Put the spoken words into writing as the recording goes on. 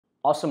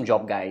Awesome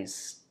job,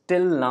 guys.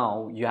 Till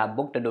now, you have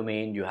booked a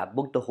domain, you have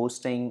booked the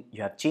hosting,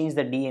 you have changed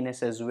the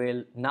DNS as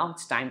well. Now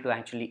it's time to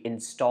actually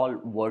install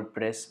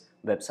WordPress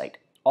website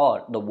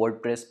or the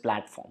WordPress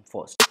platform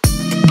first.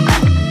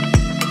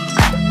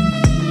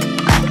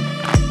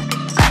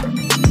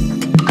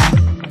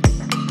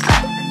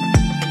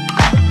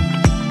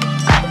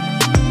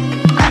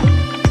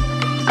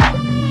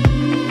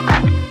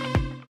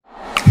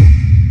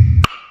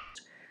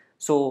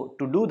 So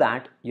to do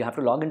that, you have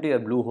to log into your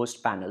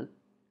Bluehost panel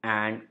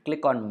and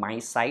click on My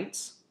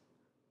Sites.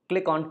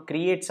 Click on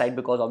Create Site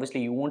because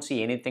obviously you won't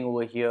see anything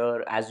over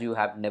here as you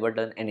have never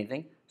done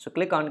anything. So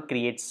click on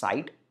Create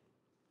Site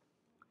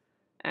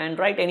and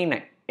write any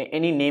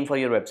name for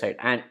your website,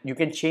 and you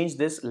can change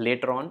this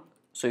later on.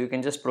 So you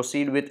can just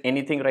proceed with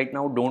anything right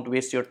now. Don't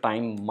waste your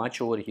time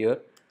much over here.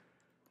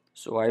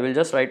 So I will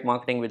just write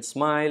marketing with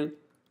smile.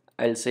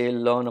 I'll say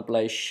learn,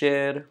 apply,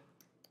 share.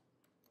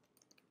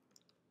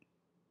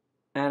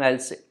 And I'll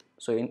say,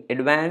 so in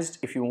advanced,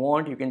 if you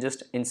want, you can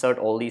just insert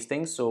all these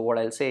things. So what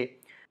I'll say,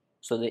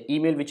 so the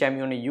email which I'm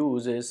going to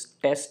use is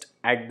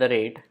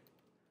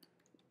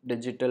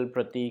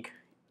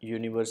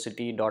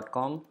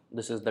test@digitalpratikuniversity.com.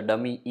 This is the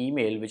dummy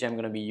email which I'm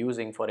going to be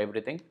using for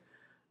everything.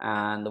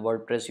 And the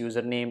WordPress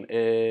username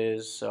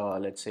is,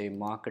 let's say,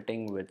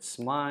 marketing with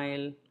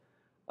smile.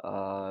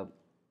 All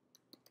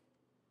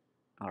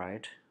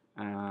right.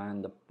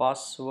 And the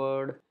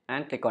password,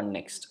 and click on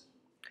next.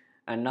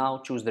 And now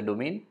choose the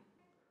domain.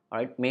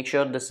 Alright, make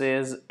sure this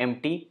is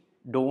empty.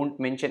 Don't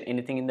mention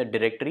anything in the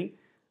directory.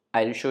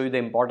 I'll show you the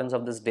importance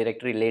of this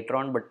directory later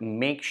on, but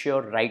make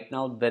sure right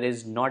now there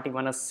is not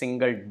even a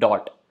single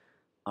dot.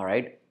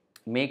 Alright,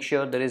 make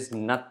sure there is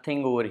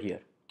nothing over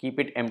here. Keep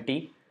it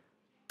empty,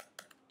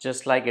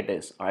 just like it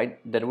is.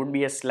 Alright, there would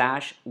be a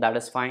slash, that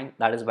is fine,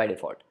 that is by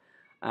default.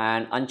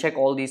 And uncheck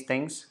all these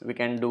things. We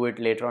can do it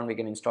later on, we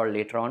can install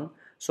later on.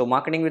 So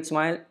marketing with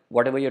smile,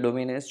 whatever your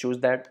domain is, choose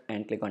that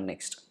and click on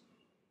next.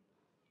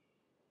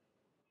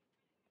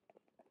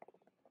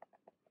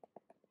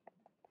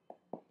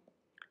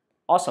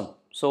 Awesome.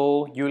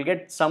 So you will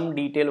get some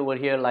detail over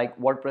here like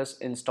WordPress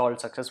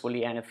installed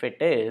successfully, and if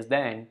it is,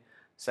 then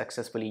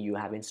successfully you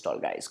have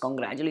installed, guys.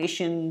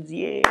 Congratulations,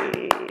 yay.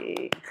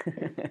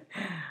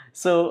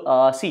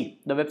 So see,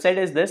 the website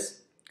is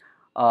this.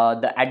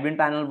 The admin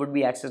panel would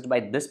be accessed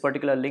by this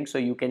particular link, so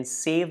you can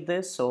save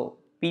this. So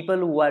people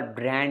who are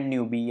brand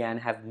newbie and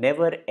have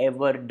never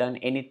ever done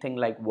anything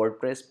like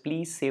WordPress,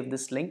 please save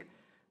this link.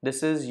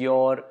 This is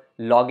your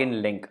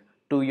login link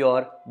to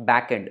your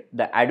backend,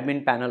 the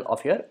admin panel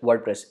of your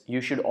WordPress. You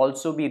should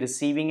also be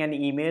receiving an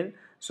email,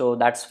 so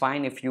that's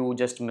fine if you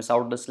just miss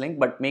out this link,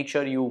 but make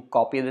sure you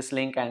copy this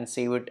link and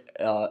save it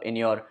in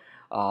your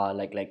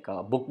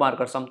bookmark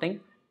or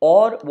something.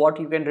 Or what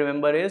you can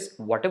remember is,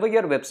 whatever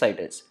your website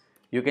is,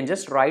 you can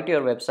just write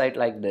your website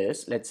like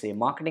this. Let's say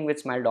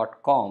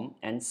marketingwithsmile.com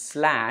and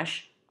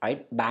slash,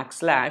 right,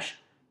 backslash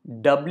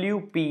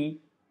WP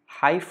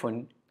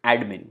hyphen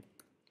admin.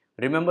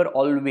 Remember,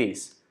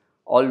 always,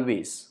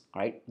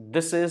 right,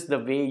 this is the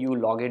way you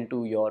log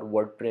into your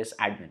WordPress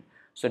admin.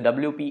 So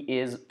WP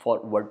is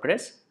for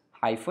WordPress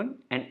hyphen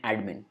and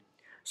admin.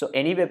 So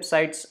any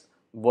website's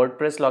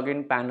WordPress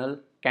login panel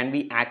can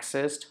be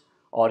accessed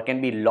or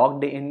can be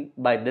logged in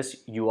by this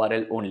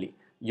URL only.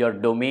 Your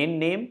domain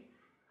name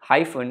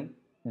hyphen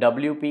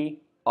WP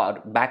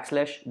or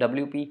backslash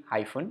WP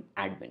hyphen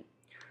admin.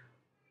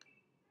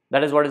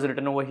 That is what is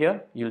written over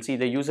here. You'll see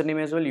the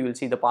username as well. You will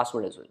see the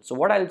password as well. So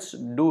what I'll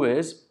do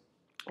is,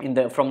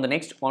 from the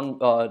next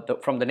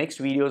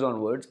videos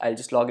onwards, I'll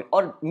just log in,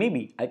 or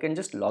maybe I can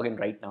just log in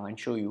right now and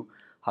show you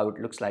how it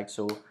looks like.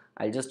 So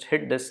I'll just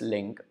hit this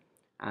link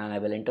and I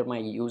will enter my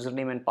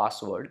username and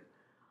password.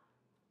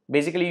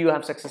 Basically, you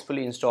have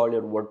successfully installed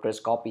your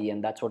WordPress copy,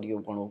 and that's what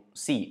you're going to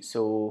see.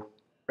 So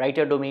write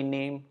your domain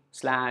name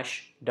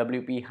slash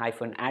WP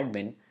hyphen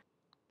admin.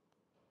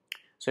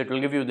 So it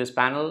will give you this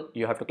panel.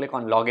 You have to click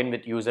on login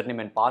with username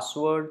and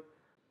password,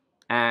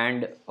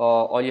 and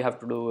all you have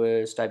to do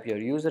is type your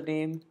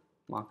username,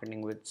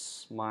 marketing with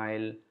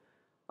smile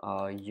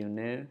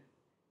uni,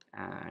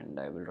 and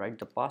I will write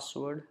the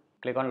password.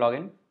 Click on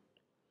login,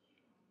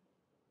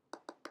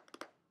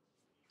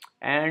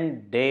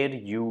 and there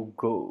you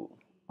go.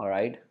 All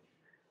right,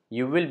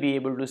 you will be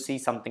able to see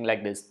something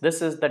like this.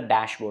 This is the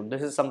dashboard.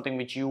 This is something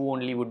which you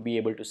only would be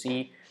able to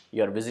see.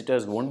 Your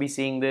visitors won't be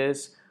seeing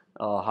this.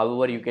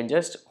 However, you can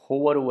just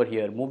hover over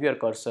here, move your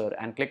cursor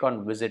and click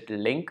on visit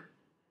link,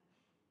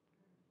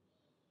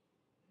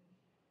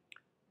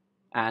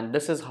 and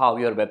this is how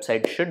your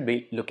website should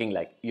be looking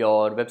like.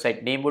 Your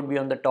website name would be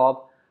on the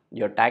top,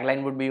 your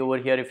tagline would be over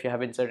here if you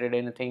have inserted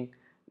anything,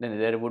 then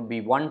there would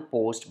be one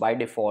post by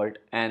default,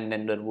 and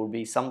then there would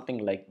be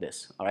something like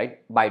this, all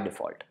right, by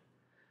default.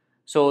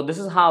 So this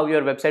is how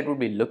your website would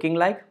be looking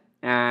like,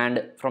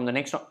 and from the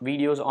next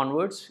videos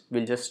onwards,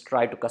 we'll just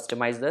try to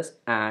customize this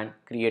and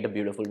create a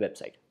beautiful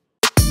website.